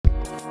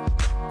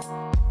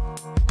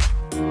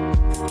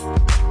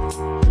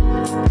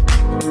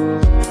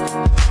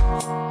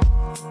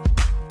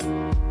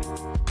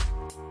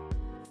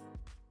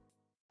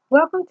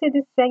to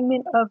this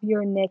segment of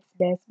Your Next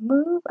Best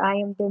Move. I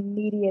am the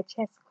media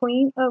chess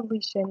queen,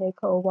 Alicia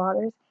Nicole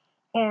Waters.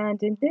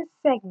 And in this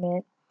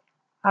segment,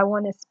 I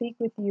want to speak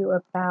with you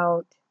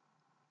about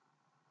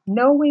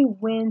knowing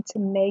when to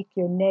make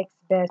your next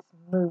best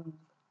move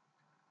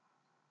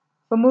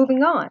for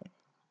moving on.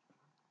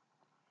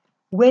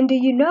 When do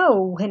you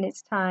know when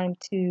it's time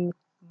to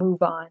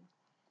move on?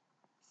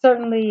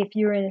 Certainly, if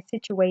you're in a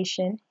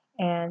situation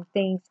and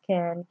things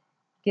can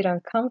get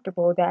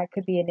uncomfortable, that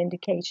could be an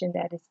indication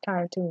that it's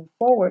time to move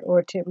forward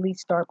or to at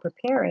least start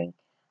preparing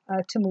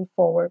to move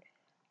forward.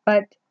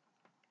 But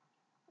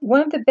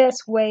one of the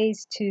best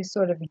ways to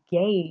sort of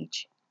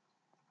gauge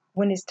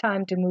when it's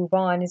time to move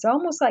on is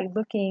almost like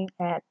looking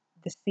at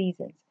the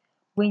seasons.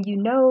 When you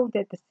know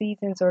that the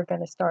seasons are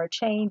going to start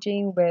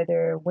changing,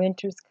 whether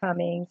winter's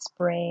coming,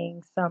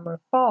 spring,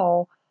 summer,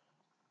 fall,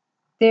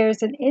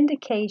 there's an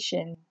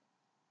indication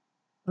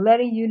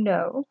letting you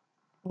know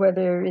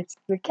whether it's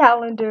the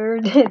calendar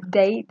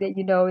date that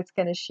you know it's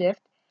going to shift.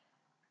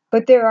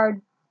 But there are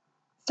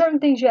certain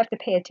things you have to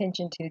pay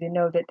attention to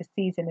know that the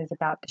season is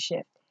about to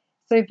shift.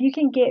 So if you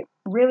can get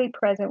really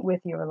present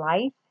with your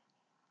life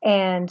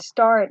and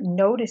start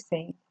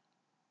noticing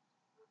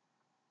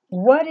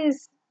what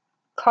is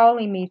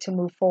calling me to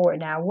move forward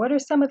now, what are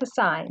some of the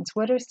signs?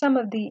 What are some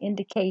of the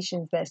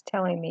indications that's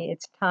telling me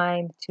it's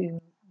time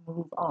to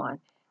move on?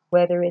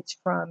 Whether it's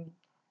from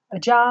a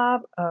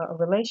job, a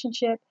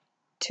relationship,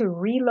 to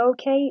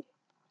relocate,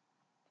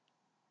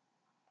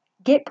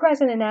 get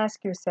present and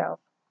ask yourself,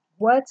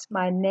 what's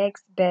my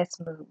next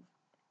best move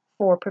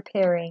for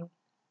preparing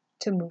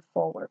to move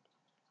forward?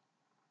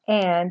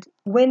 And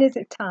when is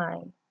it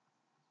time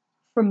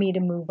for me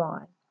to move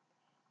on?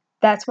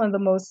 That's one of the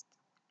most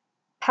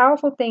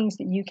powerful things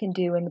that you can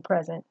do in the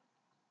present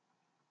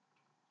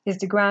is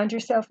to ground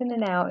yourself in the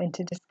now and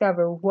to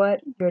discover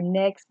what your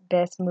next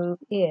best move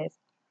is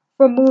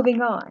for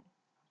moving on.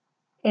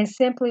 And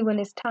simply when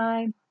it's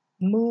time,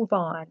 move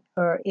on.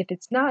 Or if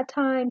it's not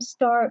time,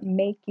 start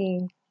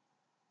making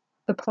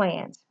the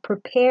plans.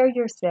 Prepare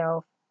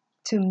yourself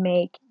to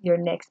make your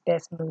next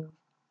best move,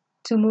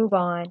 to move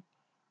on,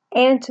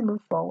 and to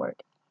move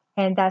forward.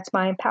 And that's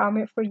my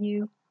empowerment for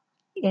you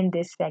in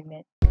this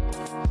segment.